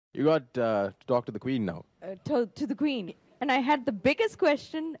You got to talk to the Queen now. To the Queen. And I had the biggest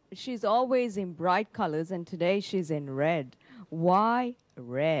question. She's always in bright colors, and today she's in red. Why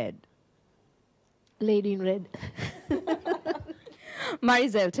red? Lady in red.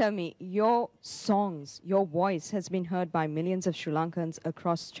 Mariazelle, tell me, your songs, your voice has been heard by millions of Sri Lankans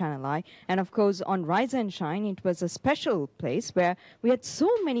across Channel I. And of course, on Rise and Shine, it was a special place where we had so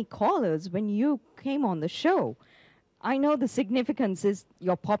many callers when you came on the show. I know the significance is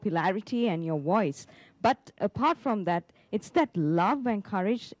your popularity and your voice. But apart from that, it's that love and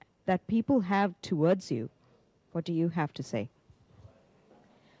courage that people have towards you. What do you have to say?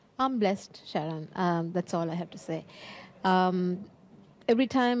 I'm blessed, Sharon. That's all I have to say. Every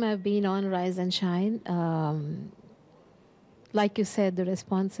time I've been on Rise and Shine, like you said, the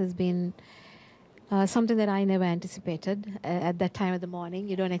response has been something that I never anticipated at that time of the morning.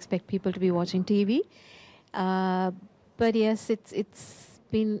 You don't expect people to be watching TV. But yes, it's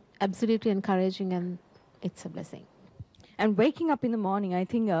been absolutely encouraging, and it's a blessing. And waking up in the morning, I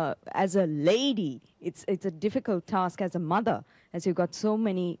think as a lady, it's a difficult task as a mother, as you've got so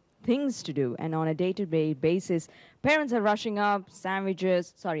many things to do. And on a day-to-day basis, parents are rushing up,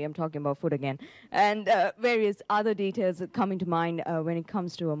 sandwiches, sorry, I'm talking about food again, and various other details that come into mind when it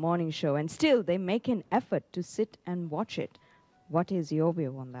comes to a morning show. And still, they make an effort to sit and watch it. What is your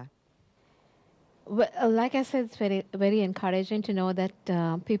view on that? Well, like I said, it's very, very encouraging to know that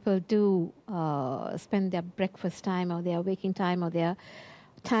people do spend their breakfast time or their waking time or their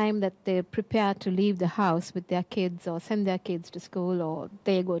time that they prepare to leave the house with their kids or send their kids to school or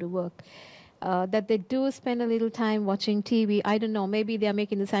they go to work, that they do spend a little time watching TV. I don't know, maybe they're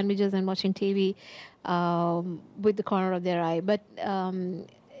making the sandwiches and watching TV with the corner of their eye. But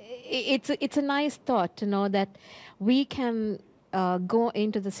it's a nice thought to know that we can go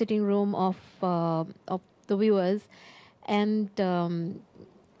into the sitting room of the viewers and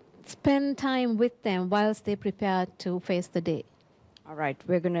spend time with them whilst they prepare to face the day. All right,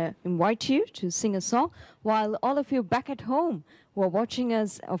 we're going to invite you to sing a song while all of you back at home who are watching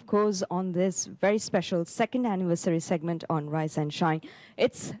us, of course, on this very special second anniversary segment on Rise and Shine.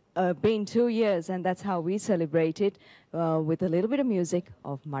 It's been 2 years, and that's how we celebrate it with a little bit of music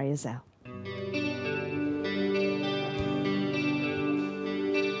of Mariazelle.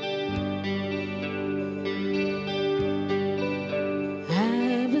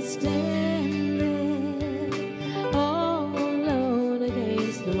 I was standing all alone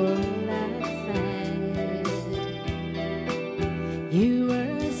against the world outside. You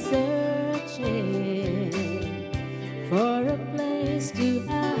were searching for a place to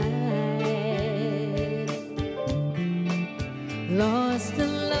hide. Lost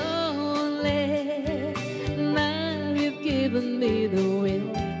and lonely, now you've given me the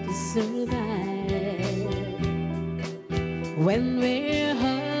will to survive. When we're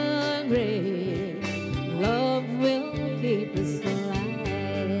hungry, love will keep us alive.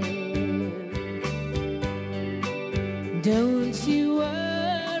 Don't you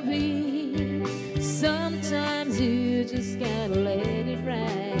worry, sometimes you just gotta let it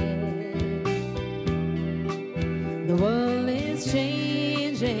ride. The world is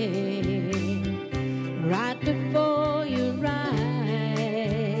changing right before your eyes.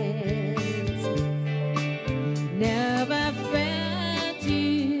 Never felt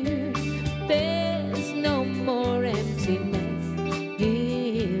you, there's no more emptiness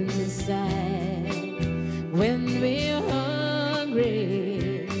inside. When we're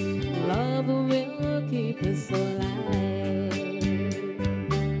hungry, love will keep us alive.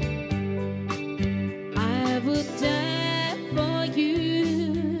 I would die for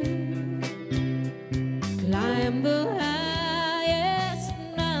you, climb the highest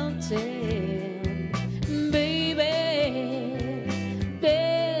mountain, baby.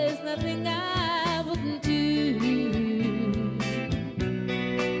 There's nothing I wouldn't do.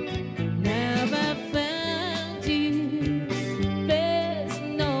 Now I found you, there's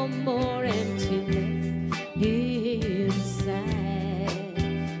no more emptiness inside.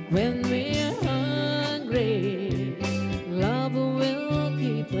 When we're hungry, love will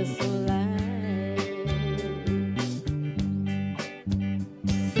keep us alive.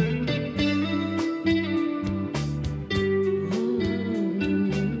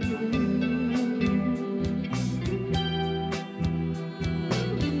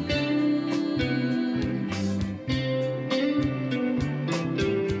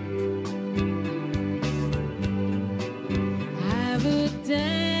 I would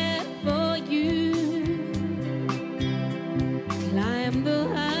die for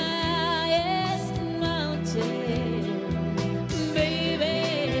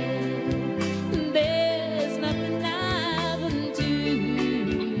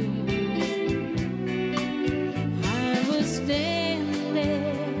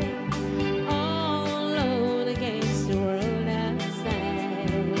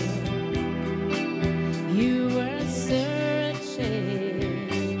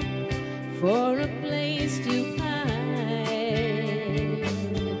for a place to hide.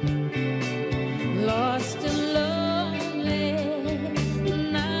 Lost and lonely,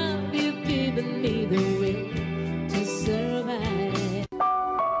 now you've given me the will to survive.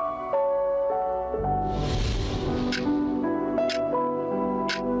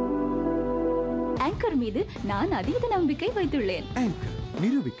 Anchor மீது நான் அதீத நம்பிக்கை வைத்துள்ளேன். Anchor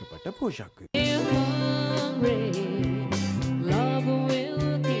நிரூபிக்கப்பட்ட போஷாக்கு. Hungry.